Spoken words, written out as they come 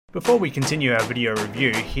Before we continue our video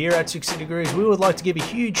review, here at 60 Degrees we would like to give a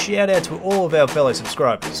huge shout out to all of our fellow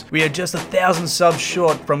subscribers. We are just 1,000 subs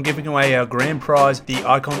short from giving away our grand prize, the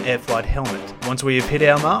Icon Airflight helmet. Once we have hit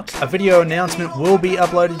our mark, a video announcement will be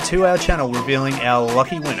uploaded to our channel revealing our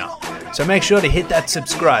lucky winner. So make sure to hit that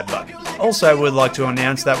subscribe button. Also, we'd like to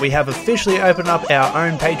announce that we have officially opened up our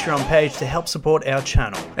own Patreon page to help support our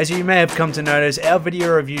channel. As you may have come to notice, our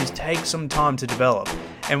video reviews take some time to develop,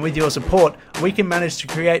 and with your support, we can manage to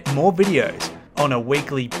create more videos on a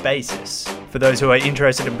weekly basis. For those who are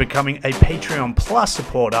interested in becoming a Patreon Plus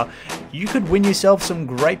supporter, you could win yourself some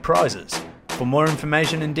great prizes. For more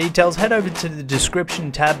information and details, head over to the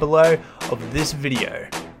description tab below of this video.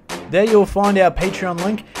 There you'll find our Patreon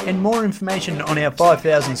link and more information on our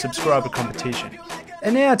 5,000 subscriber competition.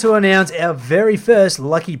 And now to announce our very first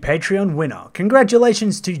lucky Patreon winner.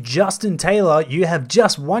 Congratulations to Justin Taylor, you have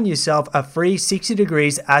just won yourself a free 60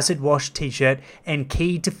 Degrees Acid Wash t-shirt and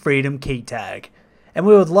Key to Freedom key tag. And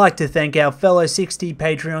we would like to thank our fellow 60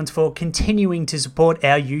 Patreons for continuing to support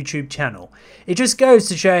our YouTube channel. It just goes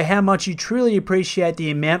to show how much you truly appreciate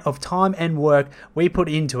the amount of time and work we put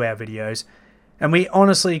into our videos. And we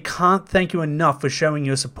honestly can't thank you enough for showing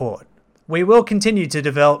your support. We will continue to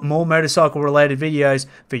develop more motorcycle related videos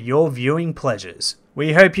for your viewing pleasures.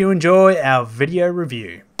 We hope you enjoy our video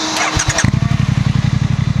review.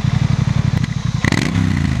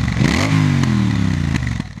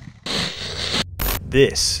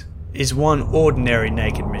 This is one ordinary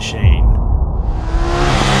naked machine.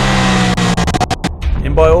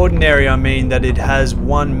 And by ordinary I mean that it has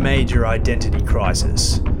one major identity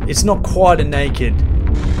crisis. It's not quite a naked,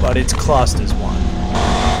 but it's classed as one.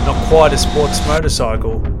 Not quite a sports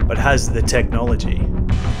motorcycle, but has the technology.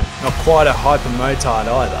 Not quite a hyper motard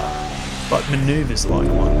either, but manoeuvres like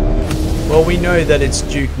one. Well, we know that its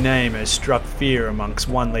Duke name has struck fear amongst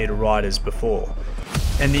 1 litre riders before,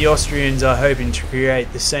 and the Austrians are hoping to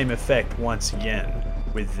create the same effect once again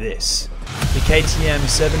with this, the KTM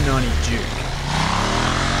 790 Duke.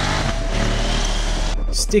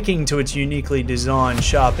 Sticking to its uniquely designed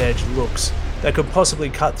sharp-edged looks that could possibly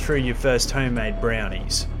cut through your first homemade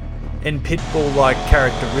brownies, and pitbull-like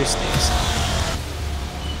characteristics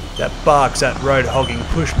that barks at road-hogging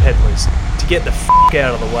push peddlers to get the f***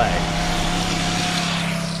 out of the way.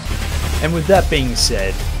 And with that being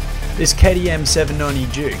said, this KTM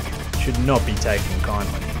 790 Duke should not be taken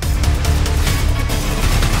kindly,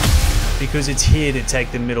 because it's here to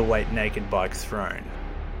take the middleweight naked bike throne.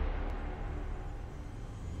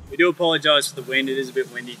 We do apologise for the wind, it is a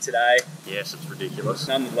bit windy today. Yes, it's ridiculous.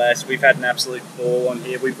 Nonetheless, we've had an absolute ball on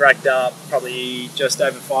here. We've racked up probably just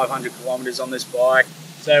over 500 kilometres on this bike.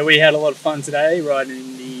 So we had a lot of fun today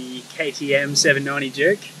riding the KTM 790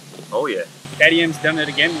 Duke. Oh yeah. KTM's done it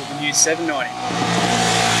again with the new 790.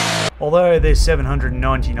 Although this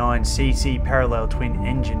 799cc parallel twin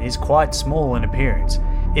engine is quite small in appearance,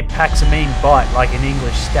 it packs a mean bite like an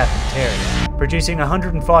English Stafford Terrier, producing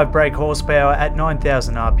 105 brake horsepower at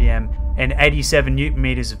 9,000 RPM and 87 Newton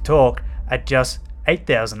meters of torque at just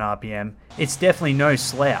 8,000 RPM. It's definitely no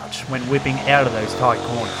slouch when whipping out of those tight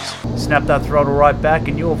corners. Snap that throttle right back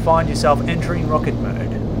and you'll find yourself entering rocket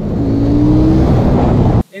mode.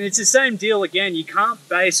 And it's the same deal again, you can't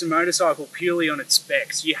base a motorcycle purely on its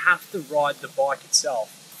specs. You have to ride the bike itself.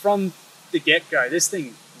 From the get-go, this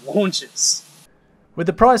thing launches. With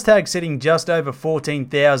the price tag sitting just over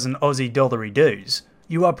 14,000 Aussie dollary dues,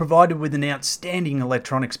 you are provided with an outstanding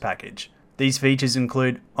electronics package. These features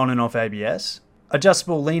include on and off ABS,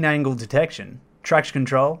 adjustable lean angle detection, traction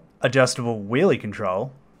control, adjustable wheelie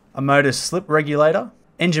control, a motor slip regulator,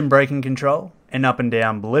 engine braking control, an up and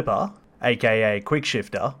down blipper, aka quick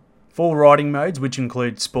shifter, 4 riding modes which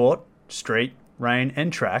include sport, street, rain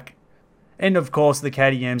and track, and of course the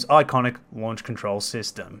KTM's iconic launch control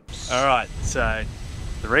system. Alright, so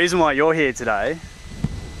the reason why you're here today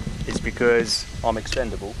is because I'm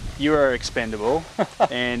expendable. you are expendable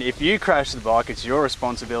and if you crash the bike it's your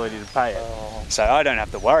responsibility to pay it. So I don't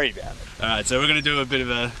have to worry about it. Alright, so we're going to do a bit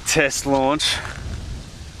of a test launch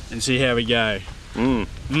and see how we go.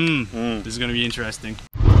 This is going to be interesting.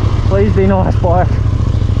 Please be nice, bike.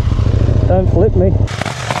 Don't flip me.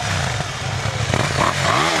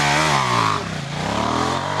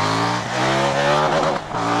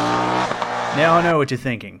 Now I know what you're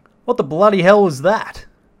thinking. What the bloody hell was that?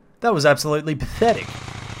 That was absolutely pathetic.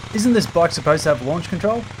 Isn't this bike supposed to have launch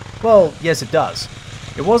control? Well, yes it does.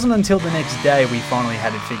 It wasn't until the next day we finally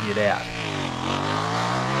had it figured out.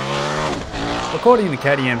 According to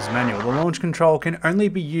KTM's manual, the launch control can only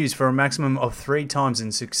be used for a maximum of 3 times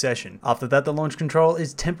in succession. After that, the launch control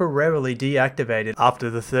is temporarily deactivated after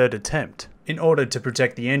the 3rd attempt. in order to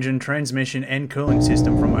protect the engine, transmission and cooling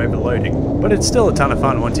system from overloading, but it's still a ton of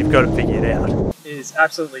fun once you've got it figured out. It is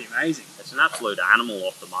absolutely amazing. It's an absolute animal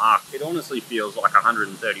off the mark. It honestly feels like a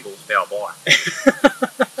 130 horsepower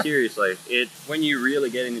bike. Seriously, when you really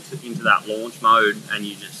get into that launch mode and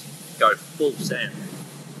you just go full send,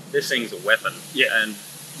 this thing's a weapon. Yeah. And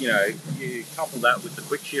you know, you couple that with the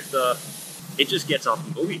quick shifter, it just gets up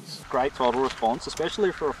and boogies. Great throttle response,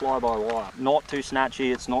 especially for a fly-by-wire. Not too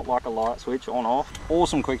snatchy, it's not like a light switch on-off.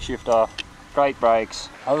 Awesome quick shifter, great brakes.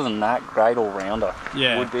 Other than that, great all-rounder.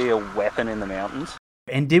 Yeah. Would be a weapon in the mountains.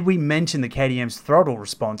 And did we mention the KTM's throttle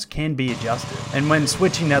response can be adjusted? And when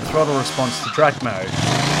switching that throttle response to track mode,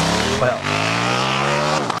 well,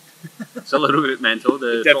 It's a little bit mental.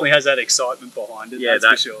 It definitely has that excitement behind it, yeah,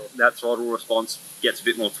 that's for sure. That throttle response gets a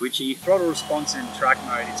bit more twitchy. Throttle response in track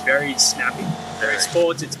mode, it's very snappy. Very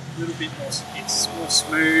sports, it's a little bit more, it's more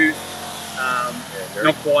smooth,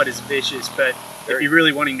 not quite as vicious, but if you're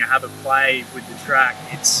really wanting to have a play with the track,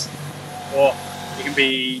 it can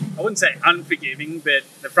be, I wouldn't say unforgiving, but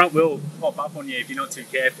the front wheel will pop up on you if you're not too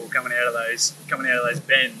careful coming out of those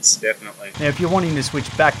bends. Definitely. now if you're wanting to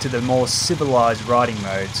switch back to the more civilized riding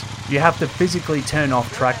modes, you have to physically turn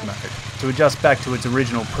off track mode to adjust back to its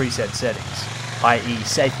original preset settings, i.e.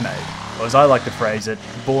 safe mode, or as I like to phrase it,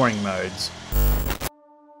 boring modes.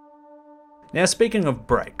 Now speaking of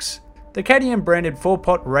brakes, the KTM branded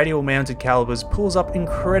 4-pot radial mounted calipers pulls up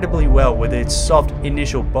incredibly well with its soft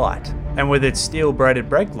initial bite, and with its steel braided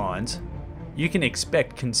brake lines, you can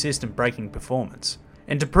expect consistent braking performance.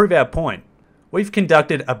 And to prove our point, we've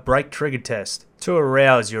conducted a brake trigger test to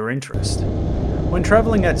arouse your interest. When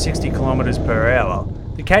travelling at 60 km per hour,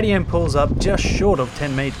 the KTM pulls up just short of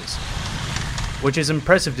 10 metres, which is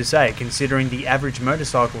impressive to say considering the average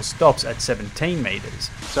motorcycle stops at 17 metres.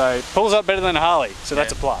 So pulls up better than a Harley, so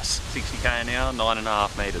that's a plus. 60k an hour,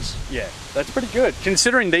 9.5 metres. Yeah, that's pretty good,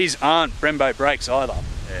 considering these aren't Brembo brakes either.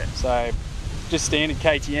 Yeah. So just standard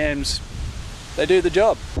KTMs, they do the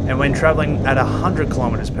job. And when travelling at 100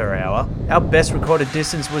 km per hour, our best recorded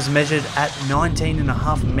distance was measured at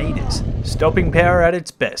 19.5 metres, stopping power at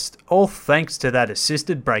its best, all thanks to that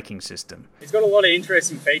assisted braking system. It's got a lot of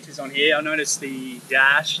interesting features on here. I noticed the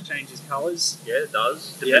dash changes colours. Yeah, it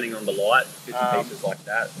does, depending on the light. Bits and pieces like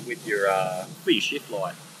that with your shift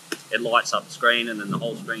light. It lights up the screen and then the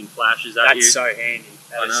whole screen flashes at you. That's so handy.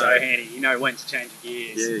 That is so handy. You know when to change your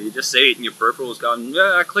gears. Yeah, you just see it in your peripherals going,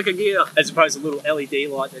 yeah, click a gear. As opposed to a little LED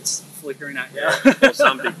light that's flickering at you. Yeah. Or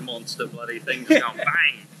some big monster bloody thing just going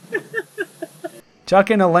bang.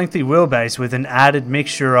 Chuck in a lengthy wheelbase with an added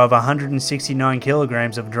mixture of 169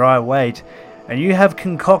 kilograms of dry weight, and you have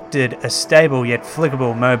concocted a stable yet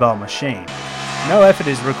flickable mobile machine. No effort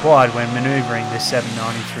is required when manoeuvring this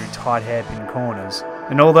 790 through tight hairpin corners.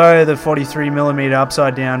 And although the 43mm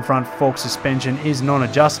upside down front fork suspension is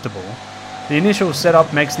non-adjustable, the initial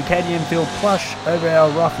setup makes the KTM feel plush over our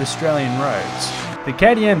rough Australian roads. The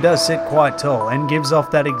KTM does sit quite tall and gives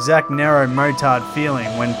off that exact narrow motard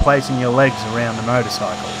feeling when placing your legs around the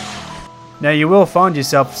motorcycle. Now you will find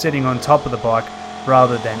yourself sitting on top of the bike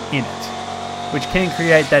rather than in it, which can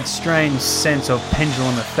create that strange sense of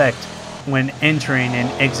pendulum effect when entering and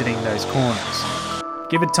exiting those corners.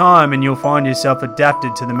 Give it time and you'll find yourself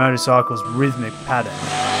adapted to the motorcycle's rhythmic pattern.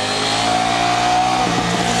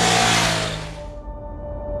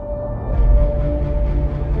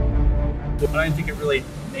 I don't think it really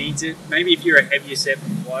needs it. Maybe if you're a heavier set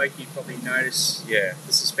bloke, you'd probably notice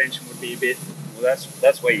the suspension would be a bit... Well,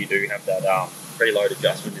 that's where you do have that preload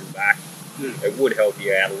adjustment in the back. It would help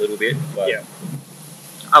you out a little bit, but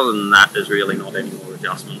other than that, there's really not any more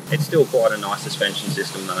adjustment. It's still quite a nice suspension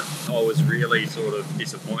system though. I was really sort of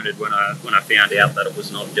disappointed when I found out that it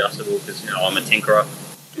was not adjustable because, you know, I'm a tinkerer.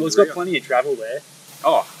 Well, it's got plenty of travel there.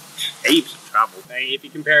 Oh, heaps of travel. I mean, if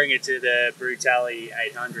you're comparing it to the Brutale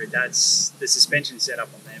 800, the suspension setup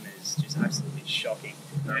on them is just absolutely shocking.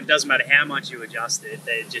 And it doesn't matter how much you adjust it,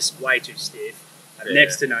 they're just way too stiff, have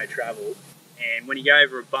next to no travel. And when you go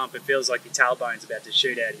over a bump, it feels like your tailbone's about to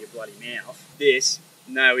shoot out of your bloody mouth. This,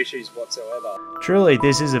 no issues whatsoever. Truly,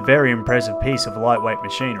 this is a very impressive piece of lightweight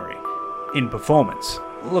machinery. In performance.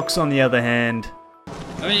 Looks, on the other hand...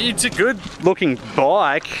 I mean, it's a good looking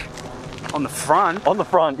bike on the front. On the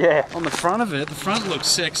front, yeah. On the front of it, the front looks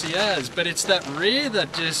sexy as, but it's that rear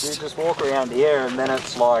that just... You just walk around here and then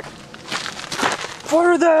it's like... What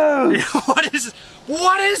are those?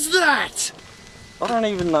 What is that? I don't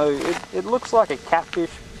even know. It looks like a catfish.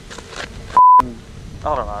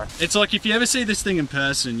 I don't know. It's like if you ever see this thing in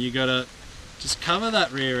person, you gotta just cover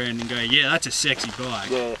that rear end and go, yeah, that's a sexy bike.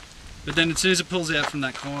 Yeah. But then as soon as it pulls out from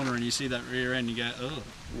that corner and you see that rear end, you go, oh.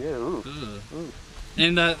 Yeah, ooh. Ugh. Ooh.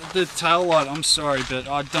 And the tail light, I'm sorry, but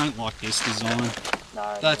I don't like this design.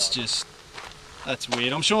 No, That's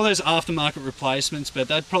weird. I'm sure there's aftermarket replacements, but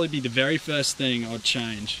that'd probably be the very first thing I'd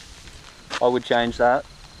change. I would change that.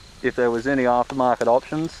 If there was any aftermarket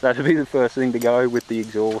options, that'd be the first thing to go with the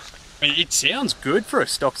exhaust. I mean, it sounds good for a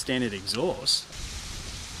stock standard exhaust.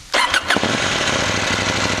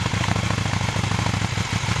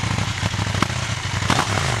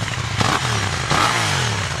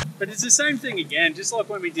 But it's the same thing again, just like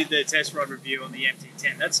when we did the test ride review on the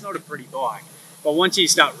MT10. That's not a pretty bike. But once you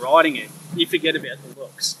start riding it, you forget about the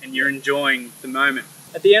looks and you're enjoying the moment.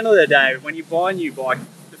 At the end of the day, when you buy a new bike,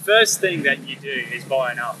 the first thing that you do is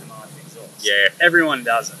buy an aftermarket exhaust. Yeah. Everyone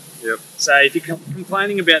does it. Yep. So if you're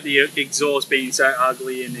complaining about the exhaust being so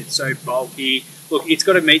ugly and it's so bulky, look, it's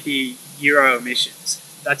got to meet the Euro emissions.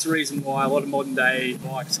 That's the reason why a lot of modern day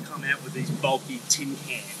bikes come out with these bulky tin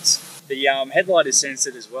cans. The headlight is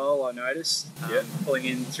censored as well, I noticed. Yep. Pulling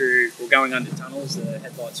in through, or going under tunnels, the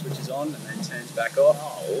headlight switches on and then turns back off.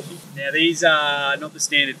 Oh, awesome. Now these are not the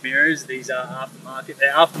standard mirrors, these are aftermarket.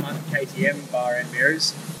 They're aftermarket KTM bar end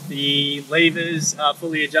mirrors. The levers are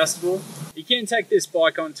fully adjustable. You can take this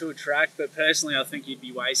bike onto a track, but personally I think you'd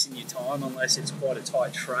be wasting your time unless it's quite a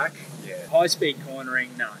tight track. Yeah. High speed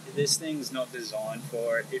cornering, no. This thing's not designed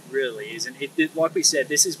for it. It really isn't. It, like we said,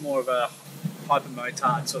 this is more of a hyper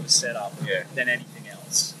motard sort of setup than anything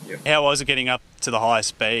else. Yep. How was it getting up to the high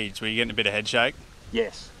speeds? Were you getting a bit of head shake?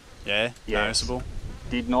 Yes. Yeah? Yes. Noticeable?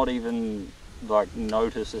 Did not even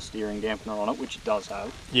notice a steering dampener on it, which it does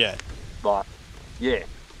have. Yeah. But yeah,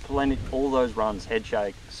 plenty, all those runs, head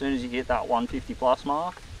shake. As soon as you get that 150 plus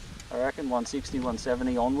mark, I reckon 160,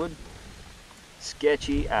 170 onward,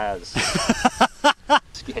 sketchy as.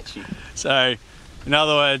 Sketchy. So, in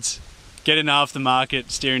other words, get an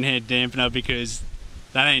aftermarket steering head dampener because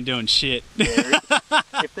that ain't doing shit. Yeah,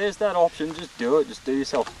 if there's that option, just do it. Just do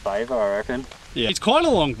yourself a favour, I reckon. Yeah. It's quite a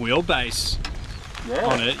long wheelbase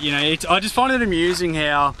on it. You know, I just find it amusing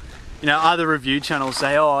how, you know, other review channels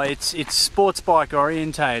say, oh, it's sports bike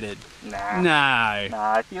orientated. Nah. No.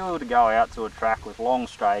 Nah, if you were to go out to a track with long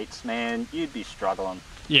straights, man, you'd be struggling.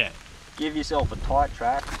 Yeah. Give yourself a tight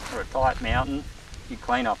track or a tight mountain, you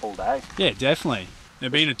clean up all day. Yeah, definitely. Now,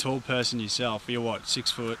 being a tall person yourself, you're what, 6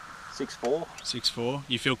 foot? 6'4". 6'4".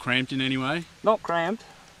 You feel cramped in any way? Not cramped.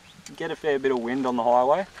 Get a fair bit of wind on the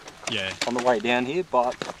highway. Yeah. On the way down here,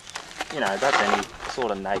 but you know, that's any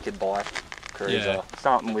sort of naked bike cruiser. Yeah.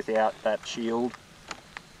 Something without that shield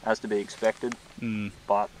has to be expected.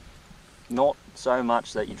 But not so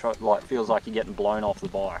much that you feels like you're getting blown off the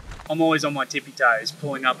bike. I'm always on my tippy toes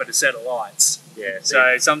pulling up at a set of lights. Yeah.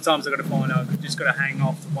 So sometimes I've got to find I've just got to hang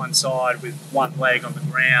off to one side with one leg on the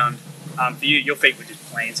ground. For you, your feet were just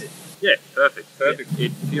planted. Yeah, perfect. Yeah.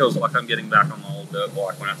 It feels like I'm getting back on my old dirt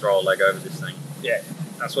bike when I throw a leg over this thing. Yeah.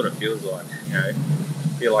 That's what it feels like. You know,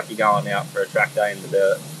 feel like you're going out for a track day in the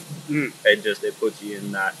dirt. It puts you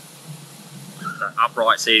in that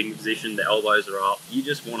upright seating position, the elbows are up. You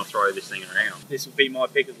just want to throw this thing around. This would be my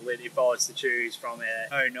pick of the lid if I was to choose from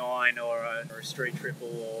a 09 or a Street Triple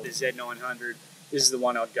or the Z900. This is the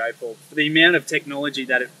one I'd go for. The amount of technology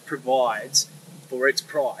that it provides for its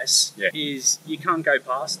price is you can't go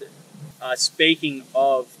past it. Speaking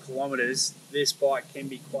of kilometres, this bike can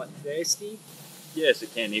be quite thirsty. Yes,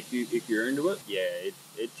 it can. If you're into it, yeah,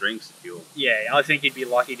 it drinks the fuel. Yeah, I think you'd be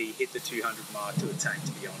lucky to hit the 200 mark to a tank,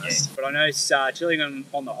 to be honest. Yeah. But I know chilling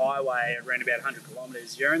on the highway around about 100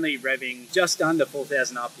 kilometres, you're only revving just under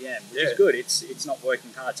 4,000 RPM, which is good. It's not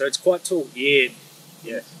working hard, so it's quite tall geared.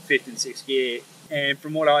 Yeah, 5th and 6th gear. And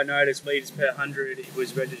from what I noticed, litres per 100, it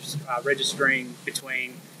was registering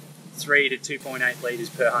between 3 to 2.8 litres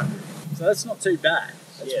per 100. So that's not too bad.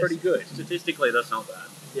 That's pretty good. Statistically, that's not bad.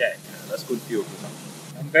 Yeah. That's good fuel consumption.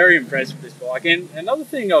 I'm very impressed with this bike. And another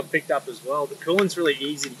thing I've picked up as well, the coolant's really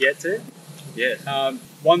easy to get to. Yes.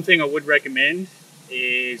 One thing I would recommend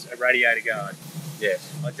is a radiator guard.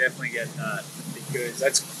 Yes. I definitely get that because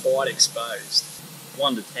that's quite exposed.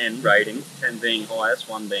 1 to 10 rating, 10 being highest,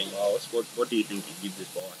 1 being lowest. What do you think you give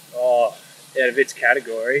this bike? Oh, out of its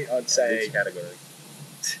category, I'd say... Its category?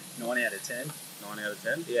 9 out of 10. 9 out of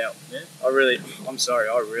 10? Yeah. I really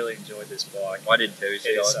enjoyed this bike. I did too. It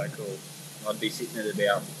is so cool. I'd be sitting at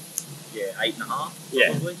about 8.5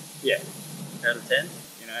 probably. Yeah. Out of 10.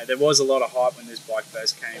 You know, there was a lot of hype when this bike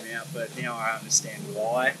first came out, but now I understand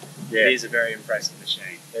why. Yeah. It is a very impressive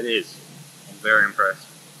machine. It is. I'm very impressed.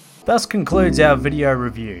 Thus concludes our video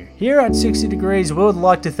review. Here at 60 Degrees, we would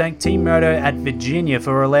like to thank TeamMoto at Virginia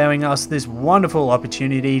for allowing us this wonderful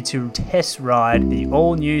opportunity to test ride the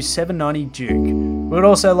all-new 790 Duke. We would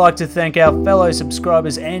also like to thank our fellow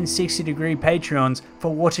subscribers and 60 Degree Patreons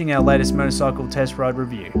for watching our latest motorcycle test ride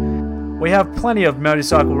review. We have plenty of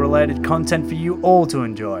motorcycle related content for you all to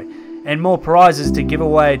enjoy, and more prizes to give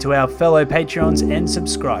away to our fellow Patreons and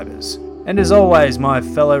subscribers. And as always, my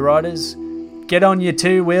fellow riders, get on your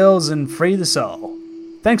two wheels and free the soul.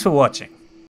 Thanks for watching.